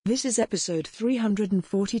This is episode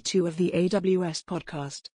 342 of the AWS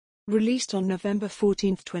podcast, released on November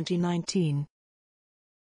 14, 2019.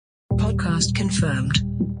 Podcast confirmed.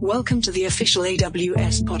 Welcome to the official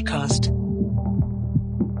AWS podcast.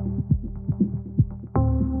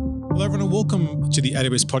 Hello everyone and welcome to the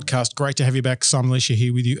AWS podcast. Great to have you back. Simon Elisha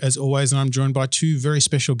here with you as always, and I'm joined by two very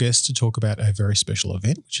special guests to talk about a very special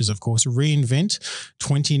event, which is of course reInvent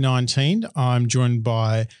 2019. I'm joined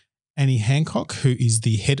by Annie Hancock, who is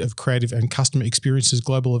the Head of Creative and Customer Experiences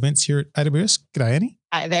Global Events here at AWS. G'day, Annie.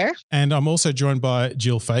 Hi there. And I'm also joined by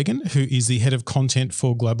Jill Fagan, who is the Head of Content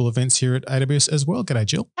for Global Events here at AWS as well. G'day,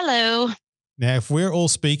 Jill. Hello. Now, if we're all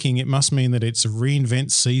speaking, it must mean that it's reInvent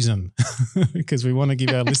season because we want to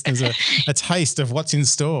give our listeners a taste of what's in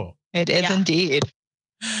store. It is indeed.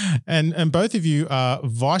 And both of you are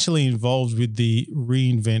vitally involved with the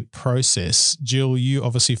reInvent process. Jill, you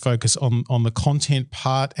obviously focus on the content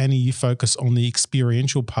part. Annie, you focus on the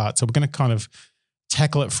experiential part. So we're going to kind of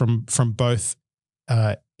tackle it from both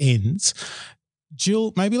ends.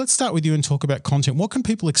 Jill, maybe let's start with you and talk about content. What can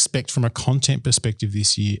people expect from a content perspective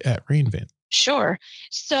this year at reInvent? Sure.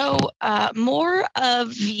 So more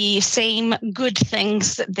of the same good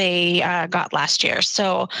things that they got last year.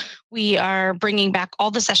 So we are bringing back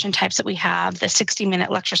all the session types that we have, the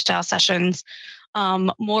 60-minute lecture style sessions,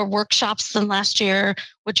 more workshops than last year,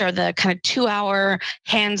 which are the kind of 2-hour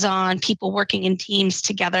hands-on people working in teams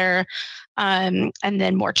together. And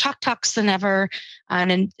then more Chalk Talks than ever.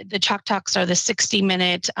 And the Chalk Talks are the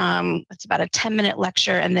 60-minute, it's about a 10-minute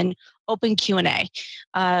lecture, and then open Q&A.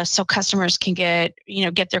 So customers can get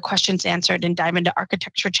their questions answered and dive into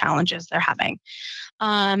architecture challenges they're having.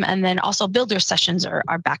 And then also builder sessions are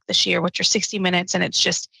back this year, which are 60 minutes, and it's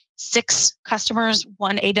just 6 customers,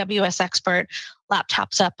 1 AWS expert,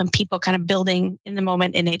 laptops up, and people kind of building in the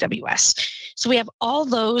moment in AWS. So we have all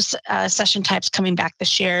those session types coming back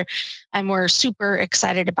this year, and we're super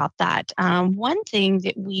excited about that. One thing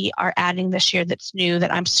that we are adding this year that's new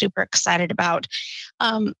that I'm super excited about,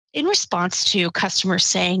 in response to customers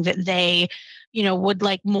saying that they would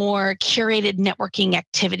like more curated networking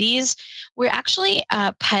activities, we're actually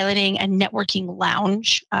piloting a networking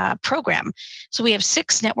lounge program. So we have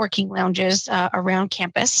 6 networking lounges around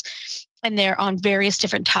campus, and they're on various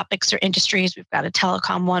different topics or industries. We've got a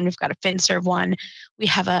telecom one, we've got a FinServe one. We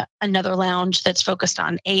have another lounge that's focused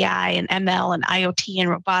on AI and ML and IoT and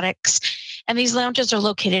robotics. And these lounges are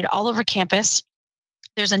located all over campus.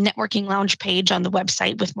 There's a networking lounge page on the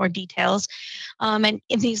website with more details. And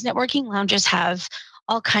these networking lounges have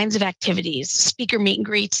all kinds of activities, speaker meet and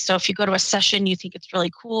greets. So if you go to a session, you think it's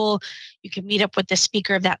really cool, you can meet up with the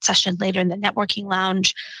speaker of that session later in the networking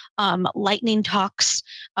lounge. Lightning talks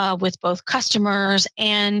with both customers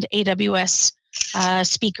and AWS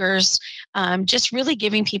speakers, just really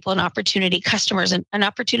giving people customers an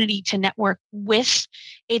opportunity to network with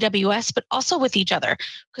AWS, but also with each other,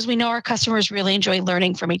 because we know our customers really enjoy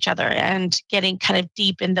learning from each other and getting kind of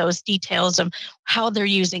deep in those details of how they're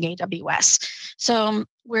using AWS. So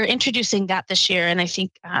we're introducing that this year, and I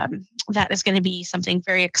think that is going to be something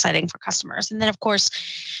very exciting for customers. And then, of course,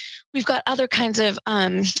 we've got other kinds of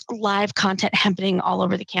live content happening all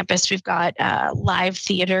over the campus. We've got live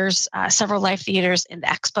theaters, several live theaters in the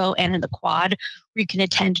Expo and in the Quad, where you can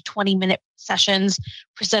attend 20-minute sessions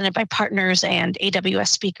presented by partners and AWS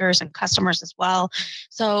speakers and customers as well.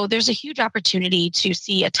 So there's a huge opportunity to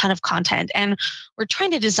see a ton of content, and we're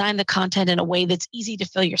trying to design the content in a way that's easy to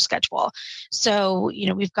fill your schedule. So,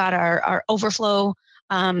 we've got our overflow.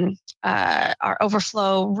 Our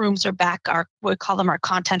overflow rooms are back. We call them our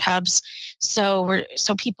content hubs. So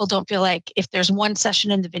people don't feel like if there's one session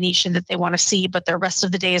in the Venetian that they want to see, but the rest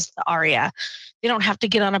of the day is the Aria, they don't have to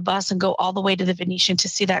get on a bus and go all the way to the Venetian to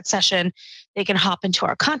see that session. They can hop into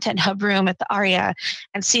our content hub room at the Aria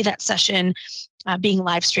and see that session being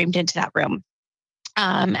live streamed into that room.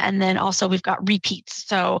 And then also we've got repeats.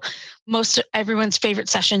 So everyone's favorite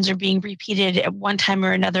sessions are being repeated at one time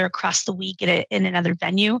or another across the week in another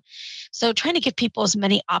venue. So trying to give people as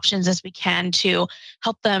many options as we can to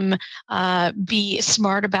help them be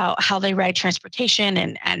smart about how they ride transportation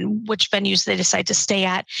and which venues they decide to stay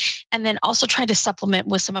at. And then also trying to supplement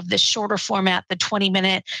with some of this shorter format, the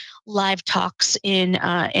 20-minute live talks in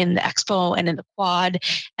the Expo and in the Quad,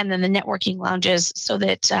 and then the networking lounges, so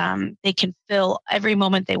that they can fill every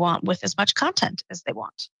moment they want with as much content as they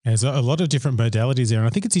want. There's a lot of different modalities there. And I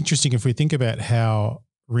think it's interesting if we think about how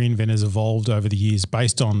reInvent has evolved over the years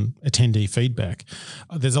based on attendee feedback.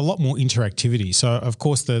 There's a lot more interactivity. So, of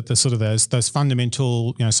course, the sort of those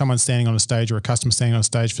fundamental, someone standing on a stage or a customer standing on a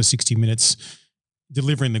stage for 60 minutes,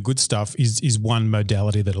 delivering the good stuff is one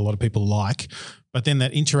modality that a lot of people like. But then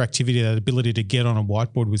that interactivity, that ability to get on a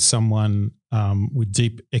whiteboard with someone with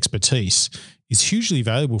deep expertise is hugely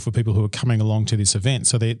valuable for people who are coming along to this event.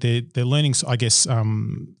 So they're learning, I guess,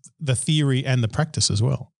 the theory and the practice as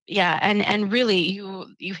well. Yeah, and really,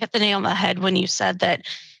 you hit the nail on the head when you said that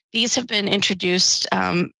these have been introduced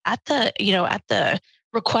at the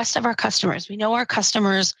request of our customers. We know our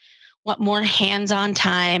customers want more hands-on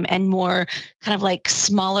time and more kind of like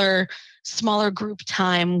smaller group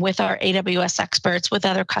time with our AWS experts, with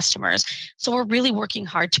other customers. So we're really working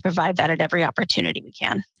hard to provide that at every opportunity we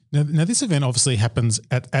can. Now this event obviously happens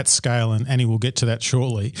at scale, and Annie will get to that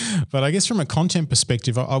shortly. But I guess from a content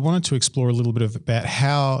perspective, I wanted to explore a little bit about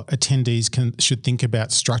how attendees should think about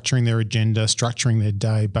structuring their agenda, structuring their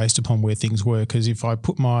day based upon where things were. Because if I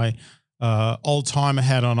put my old timer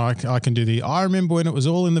hat on, I can do I remember when it was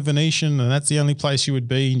all in the Venetian and that's the only place you would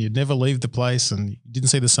be and you'd never leave the place and you didn't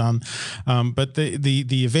see the sun. But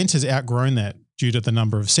the event has outgrown that due to the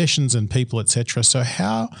number of sessions and people, etc. So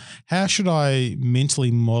how should I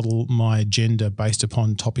mentally model my agenda based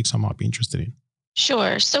upon topics I might be interested in?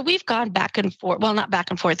 Sure. So we've gone back and forth. Well, not back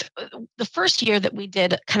and forth. The first year that we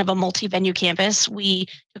did kind of a multi-venue campus, we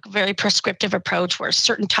took a very prescriptive approach where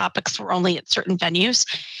certain topics were only at certain venues.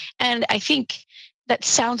 And I think that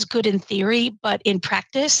sounds good in theory, but in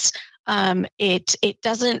practice, it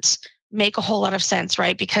doesn't make a whole lot of sense,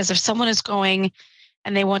 right? Because if someone is going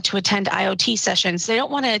and they want to attend IoT sessions, they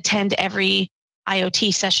don't want to attend every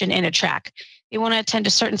IoT session in a track. They want to attend a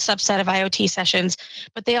certain subset of IoT sessions,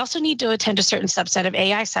 but they also need to attend a certain subset of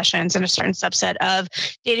AI sessions and a certain subset of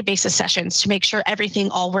databases sessions to make sure everything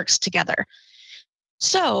all works together.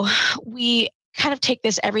 So we kind of take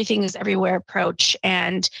this everything is everywhere approach,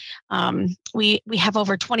 and we have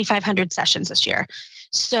over 2,500 sessions this year.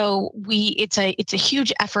 So it's a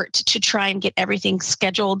huge effort to try and get everything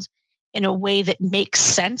scheduled in a way that makes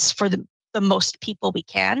sense for the most people we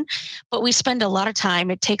can. But we spend a lot of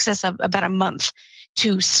time. It takes us about a month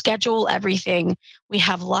to schedule everything. We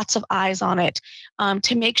have lots of eyes on it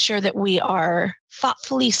to make sure that we are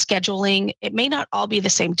thoughtfully scheduling. It may not all be the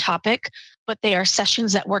same topic, but they are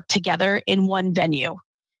sessions that work together in one venue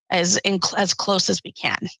as close as we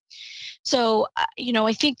can. So,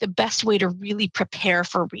 I think the best way to really prepare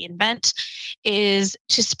for reInvent is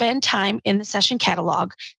to spend time in the session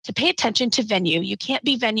catalog, to pay attention to venue. You can't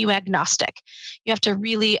be venue agnostic. You have to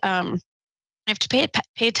really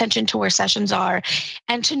pay attention to where sessions are,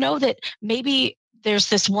 and to know that maybe there's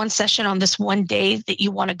this one session on this one day that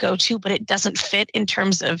you want to go to, but it doesn't fit in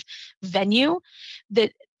terms of venue,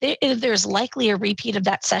 that there's likely a repeat of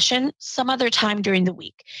that session some other time during the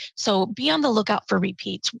week. So be on the lookout for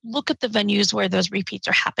repeats. Look at the venues where those repeats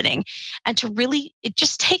are happening. And it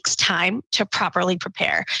just takes time to properly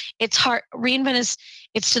prepare. It's hard. reInvent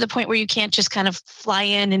it's to the point where you can't just kind of fly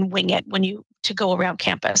in and wing it to go around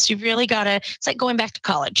campus. You've really got to, it's like going back to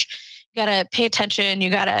college. You got to pay attention. You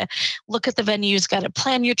got to look at the venues, got to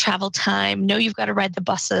plan your travel time, know you've got to ride the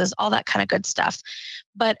buses, all that kind of good stuff.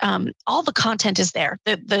 But all the content is there.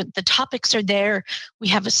 The topics are there. We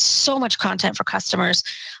have so much content for customers.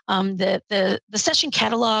 The session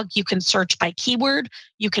catalog, you can search by keyword,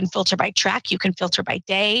 you can filter by track, you can filter by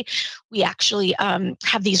day. We actually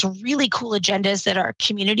have these really cool agendas that our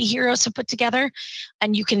community heroes have put together,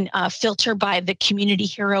 and you can filter by the community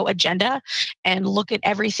hero agenda and look at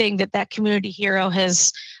everything that community hero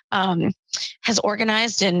has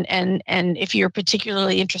organized, and if you're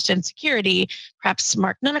particularly interested in security, perhaps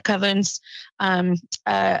Mark Nunakoven's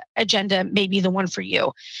agenda may be the one for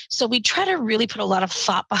you. So we try to really put a lot of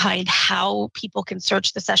thought behind how people can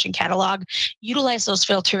search the session catalog, utilize those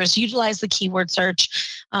filters, utilize the keyword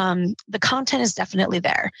search. The content is definitely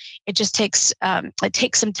there. It just takes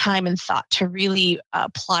some time and thought to really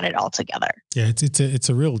plot it all together. Yeah, it's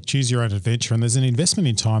a real choose your own adventure, and there's an investment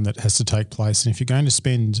in time that has to take place. And if you're going to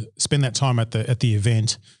spend that time at the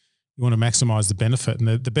event, you want to maximize the benefit,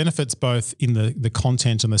 and the benefits both in the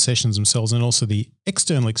content and the sessions themselves, and also the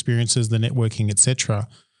external experiences, the networking, etc.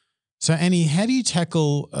 So, Annie, how do you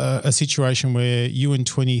tackle a situation where you and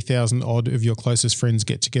 20,000 odd of your closest friends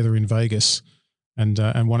get together in Vegas and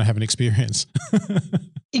want to have an experience?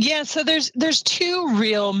 Yeah, so there's two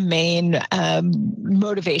real main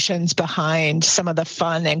motivations behind some of the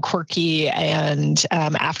fun and quirky and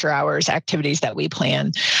after hours activities that we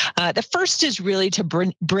plan. The first is really to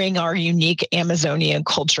bring our unique Amazonian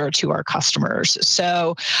culture to our customers.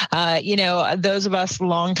 So, those of us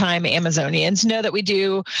longtime Amazonians know that we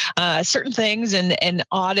do certain things in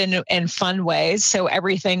odd and fun ways. So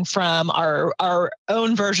everything from our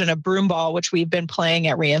own version of Broomball, which we've been playing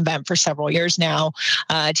at reInvent for several years now,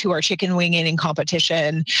 to our chicken wing eating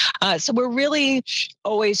competition. So we're really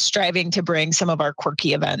always striving to bring some of our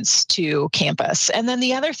quirky events to campus. And then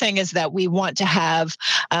the other thing is that we want to have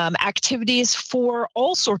activities for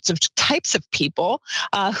all sorts of types of people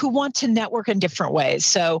who want to network in different ways.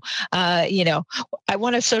 So, I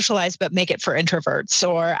want to socialize, but make it for introverts,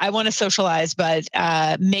 or I want to socialize, but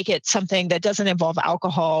make it something that doesn't involve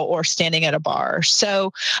alcohol or standing at a bar.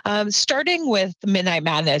 So starting with Midnight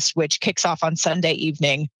Madness, which kicks off on Sunday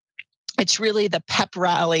evening, it's really the pep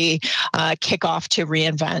rally kickoff to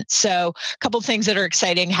reInvent. So a couple of things that are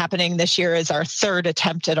exciting happening this year is our third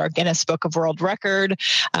attempt at our Guinness Book of World Record,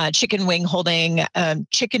 chicken wing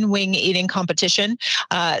eating competition.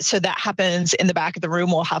 So that happens in the back of the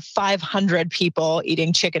room. We'll have 500 people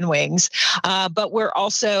eating chicken wings. But we're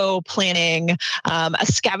also planning a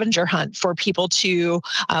scavenger hunt for people to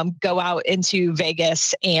go out into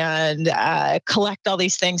Vegas and collect all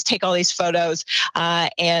these things, take all these photos,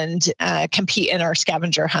 and compete in our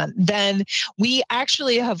scavenger hunt. Then we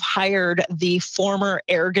actually have hired the former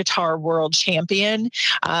air guitar world champion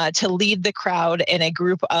to lead the crowd in a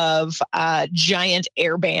group of giant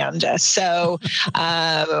air band. So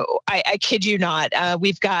I kid you not,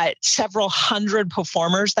 we've got several hundred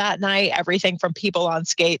performers that night, everything from people on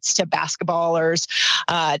skates to basketballers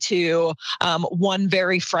to one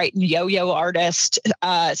very frightened yo-yo artist.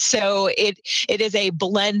 So it is a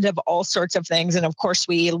blend of all sorts of things. And of course,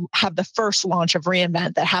 we have the first launch of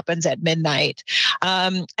reInvent that happens at midnight.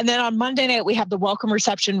 And then on Monday night, we have the welcome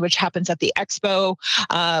reception, which happens at the Expo,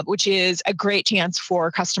 which is a great chance for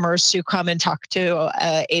customers to come and talk to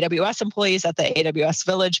AWS employees at the AWS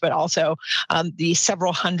Village, but also the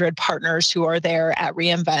several hundred partners who are there at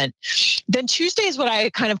reInvent. Then Tuesday is what I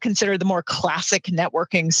kind of consider the more classic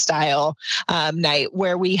networking style night,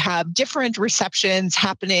 where we have different receptions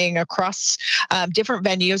happening across different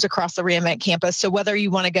venues across the reInvent campus. So whether you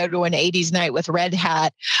want to go to an 80s night with Red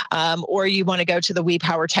Hat, or you want to go to the We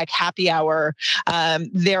Power Tech happy hour,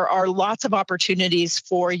 there are lots of opportunities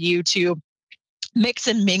for you to mix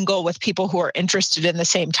and mingle with people who are interested in the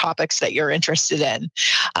same topics that you're interested in.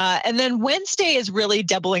 And then Wednesday is really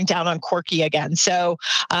doubling down on quirky again. So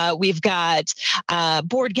we've got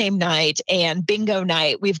board game night and bingo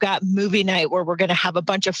night. We've got movie night where we're going to have a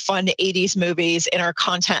bunch of fun 80s movies in our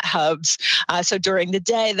content hubs. So during the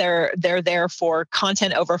day, they're there for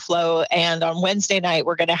content overflow. And on Wednesday night,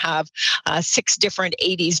 we're going to have 6 different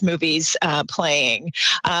 80s movies playing.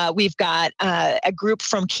 We've got a group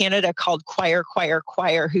from Canada called Choir,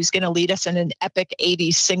 who's going to lead us in an epic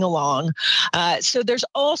 80s sing-along. So there's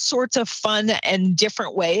all sorts of fun and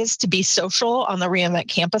different ways to be social on the reInvent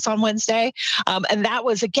campus on Wednesday. And that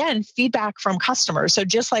was, again, feedback from customers. So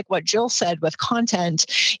just like what Jill said with content,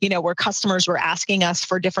 where customers were asking us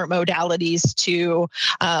for different modalities to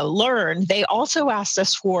learn, they also asked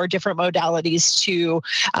us for different modalities to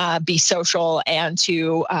be social and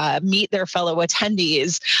to meet their fellow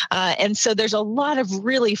attendees. And so there's a lot of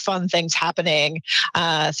really fun things happening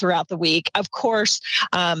throughout the week. Of course,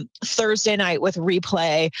 Thursday night with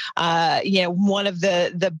Replay, one of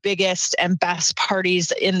the biggest and best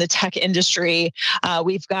parties in the tech industry.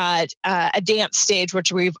 We've got a dance stage,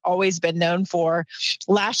 which we've always been known for.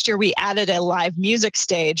 Last year, we added a live music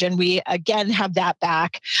stage, and we again have that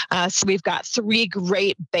back. So we've got 3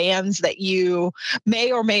 great bands that you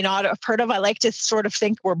may or may not have heard of. I like to sort of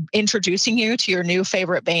think we're introducing you to your new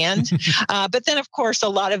favorite band. But then, of course, a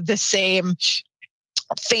lot of the same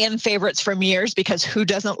fan favorites from years, because who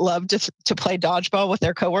doesn't love to play dodgeball with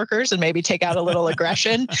their coworkers and maybe take out a little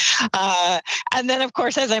aggression? And then, of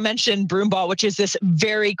course, as I mentioned, broomball, which is this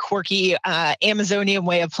very quirky Amazonian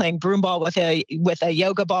way of playing broomball with a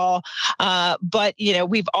yoga ball. But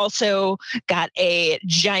we've also got a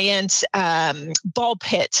giant ball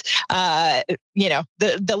pit.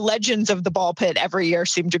 The legends of the ball pit every year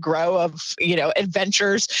seem to grow, of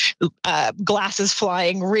adventures, glasses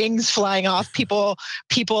flying, rings flying off, people.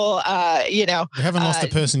 We haven't lost a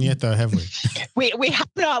person yet, though, have we? We have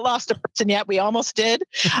not lost a person yet. We almost did.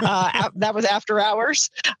 That was after hours.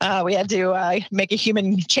 We had to make a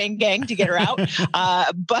human chain gang to get her out.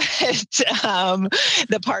 But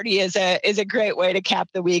the party is a great way to cap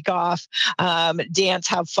the week off. Dance,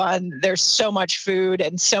 have fun. There's so much food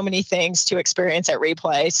and so many things to experience at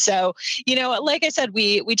Replay. So, like I said,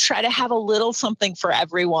 we try to have a little something for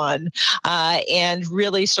everyone, and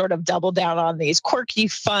really sort of double down on these quirky,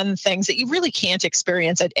 fun things that you really can't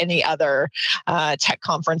experience at any other tech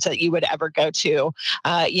conference that you would ever go to.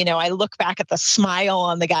 I look back at the smile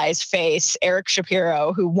on the guy's face, Eric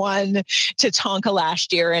Shapiro, who won to Tonka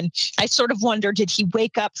last year, and I sort of wonder, did he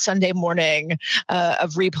wake up Sunday morning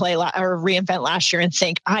of reInvent last year and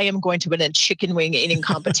think I am going to win a chicken wing eating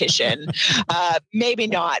competition. Maybe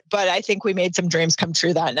not, but I think we made some dreams come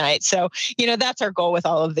true that night. So, that's our goal with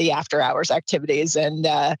all of the after hours activities. And,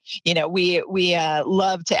 we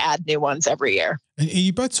love to add new ones every year. And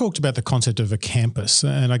you both talked about the concept of a campus,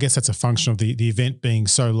 and I guess that's a function of the event being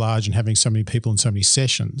so large and having so many people and so many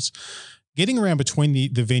sessions. Getting around between the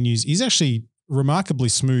venues is actually remarkably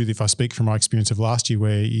smooth, if I speak from my experience of last year,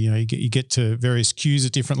 where you get to various queues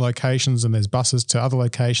at different locations and there's buses to other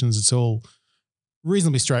locations. It's all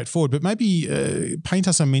reasonably straightforward, but maybe paint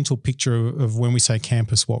us a mental picture of when we say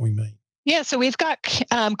campus, what we mean. Yeah, so we've got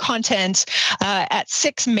content at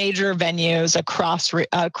 6 major venues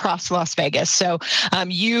across Las Vegas. So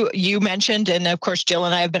you mentioned, and of course Jill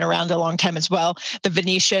and I have been around a long time as well. The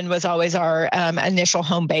Venetian was always our initial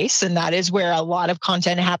home base, and that is where a lot of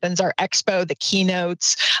content happens. Our expo, the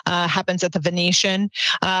keynotes, happens at the Venetian.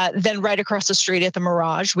 Then right across the street at the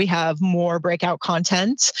Mirage, we have more breakout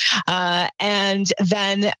content, and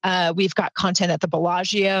then we've got content at the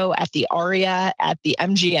Bellagio, at the Aria, at the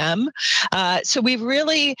MGM. So we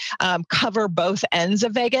really cover both ends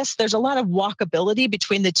of Vegas. There's a lot of walkability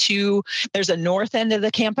between the two. There's a north end of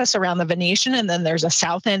the campus around the Venetian, and then there's a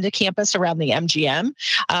south end of campus around the MGM.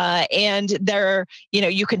 And there,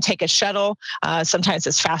 you can take a shuttle. Sometimes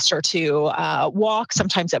it's faster to walk.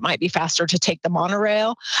 Sometimes it might be faster to take the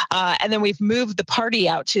monorail. And then we've moved the party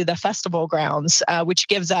out to the festival grounds, which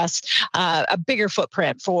gives us a bigger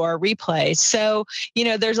footprint for replay. So,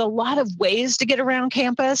 there's a lot of ways to get around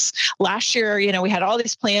campus. Last year, we had all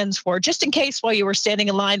these plans for just in case while you were standing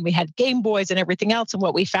in line, we had Game Boys and everything else. And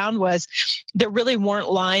what we found was there really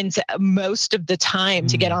weren't lines most of the time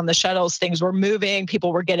to get on the shuttles. Things were moving.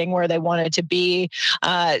 People were getting where they wanted to be.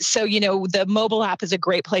 So, the mobile app is a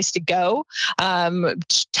great place to go.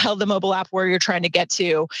 Tell the mobile app where you're trying to get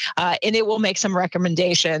to, and it will make some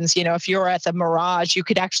recommendations. If you're at the Mirage, you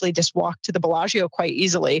could actually just walk to the Bellagio quite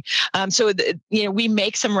easily. So, we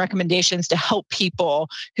make some recommendations to help people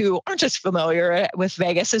who aren't just familiar with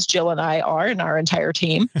Vegas as Jill and I are and our entire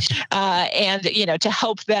team, and to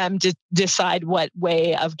help them to decide what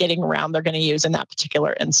way of getting around they're going to use in that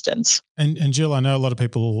particular instance. And Jill, I know a lot of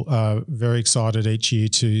people are very excited each year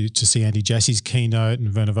to see Andy Jassy's keynote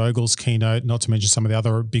and Werner Vogel's keynote, not to mention some of the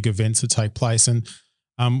other big events that take place. And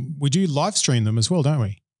we do live stream them as well, don't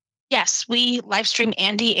we? Yes, we live stream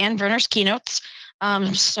Andy and Werner's keynotes.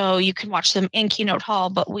 So you can watch them in Keynote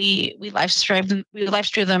Hall, but we live stream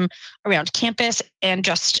them around campus and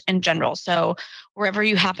just in general. So wherever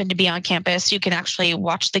you happen to be on campus, you can actually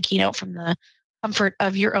watch the keynote from the comfort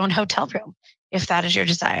of your own hotel room, if that is your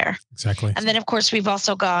desire. Exactly. And then, of course, we've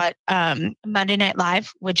also got Monday Night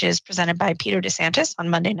Live, which is presented by Peter DeSantis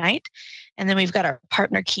on Monday night. And then we've got our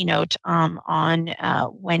partner keynote on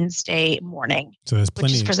Wednesday morning, so there's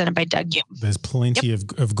plenty, which is presented by Doug Hume. There's plenty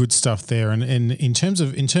of good stuff there. And in terms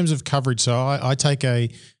of coverage, so I take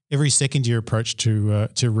every second year approach to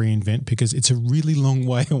reInvent because it's a really long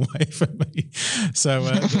way away from me. So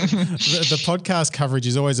the podcast coverage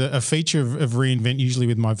is always a feature of reInvent, usually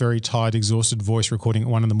with my very tired, exhausted voice recording at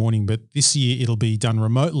 1 a.m. But this year it'll be done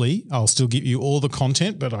remotely. I'll still give you all the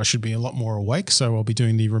content, but I should be a lot more awake. So I'll be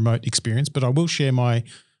doing the remote experience. But I will share my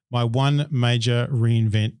one major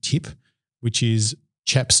reInvent tip, which is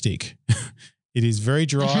chapstick. It is very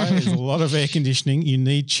dry. There's a lot of air conditioning. You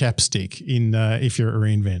need chapstick if you're at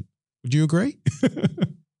reInvent. Would you agree?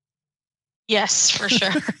 Yes, for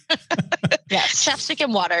sure. Yes, chapstick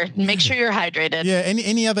and water. Make sure you're hydrated. Yeah.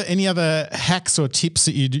 Any other hacks or tips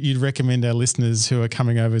that you'd recommend our listeners who are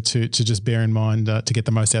coming over to just bear in mind to get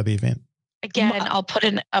the most out of the event? Again, I'll put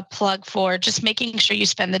in a plug for just making sure you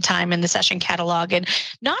spend the time in the session catalog, and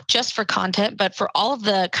not just for content, but for all of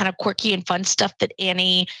the kind of quirky and fun stuff that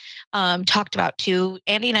Annie talked about too.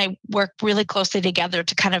 Andy and I work really closely together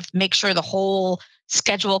to kind of make sure the whole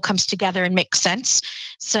schedule comes together and makes sense.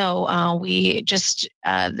 So we just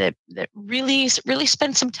that really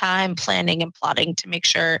spend some time planning and plotting to make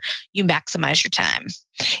sure you maximize your time.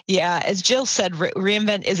 Yeah, as Jill said,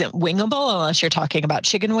 reInvent isn't wingable unless you're talking about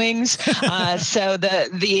chicken wings. So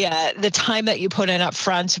the time that you put in up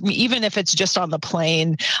front, even if it's just on the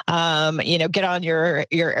plane, get on your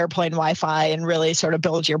airplane Wi-Fi and really sort of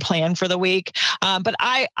build your plan for the week. But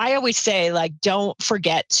I always say, don't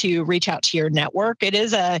forget to reach out to your network. It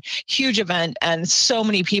is a huge event, and so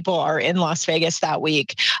many people are in Las Vegas that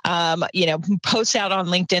week. Post out on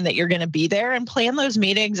LinkedIn that you're going to be there and plan those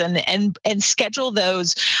meetings and schedule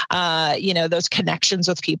those, those connections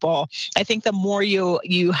with people. I think the more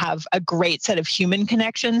you have a great set of human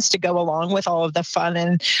connections to go along with all of the fun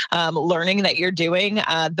and learning that you're doing,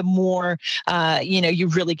 the more you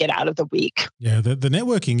really get out of the week. Yeah, the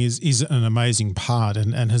networking is an amazing part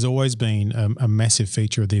and has always been a massive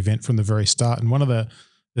feature of the event from the very start. And one of the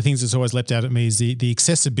things that's always leapt out at me is the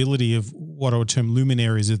accessibility of what I would term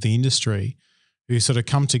luminaries of the industry, who sort of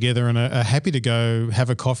come together and are happy to go have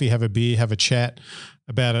a coffee, have a beer, have a chat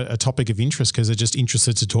about a topic of interest because they're just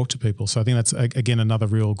interested to talk to people. So I think that's, again, another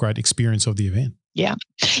real great experience of the event. Yeah.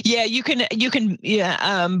 You can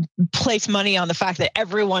place money on the fact that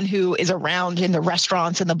everyone who is around in the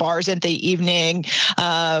restaurants and the bars in the evening,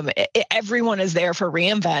 everyone is there for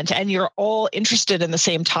reInvent, and you're all interested in the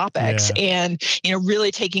same topics. Yeah. And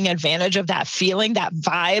really taking advantage of that feeling, that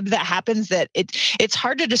vibe that happens. That it's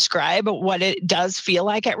hard to describe what it does feel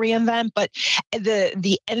like at reInvent, but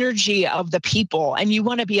the energy of the people, and you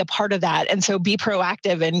want to be a part of that. And so be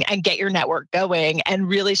proactive and get your network going and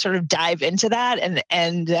really sort of dive into that.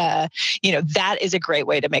 And that is a great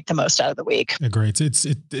way to make the most out of the week. Agreed.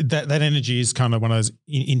 That energy is kind of one of those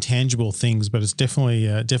intangible things, but it's definitely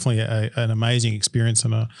an amazing experience.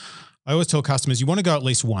 And I always tell customers, you want to go at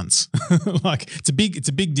least once. Like it's a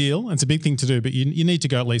big deal. And it's a big thing to do, but you need to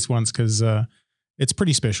go at least once because it's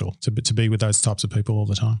pretty special to be with those types of people all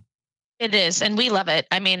the time. It is, and we love it.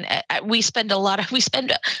 I mean, we spend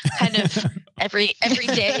kind of every day, every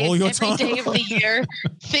day of the year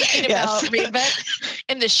thinking about reInvent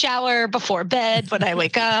in the shower, before bed, when I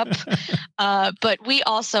wake up. But we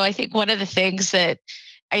also, I think, one of the things that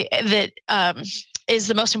is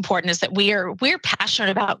the most important is that we're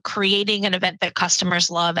passionate about creating an event that customers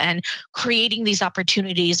love and creating these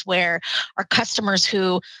opportunities where our customers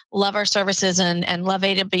who love our services and love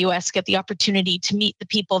AWS get the opportunity to meet the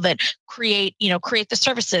people that create the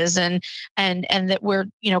services and that we're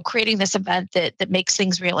creating this event that makes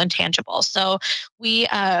things real and tangible. So we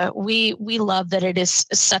love that it is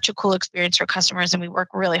such a cool experience for customers, and we work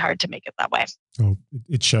really hard to make it that way. Oh,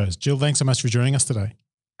 it shows. Jill, thanks so much for joining us today.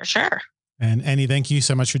 For sure. And Annie, thank you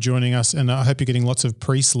so much for joining us. And I hope you're getting lots of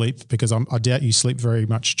pre-sleep because I doubt you sleep very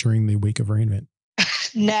much during the week of reInvent.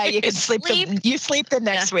 No, you can sleep. You sleep the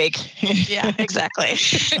next week. Yeah, exactly.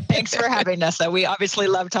 Thanks for having us, though. We obviously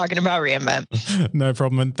love talking about reInvent. No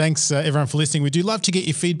problem. And thanks everyone for listening. We do love to get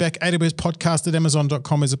your feedback. AWS podcast at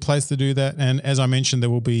Amazon.com is a place to do that. And as I mentioned, there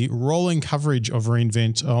will be rolling coverage of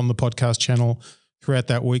reInvent on the podcast channel throughout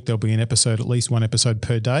that week. There'll be at least one episode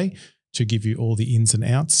per day, to give you all the ins and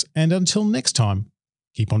outs. And until next time,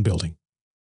 keep on building.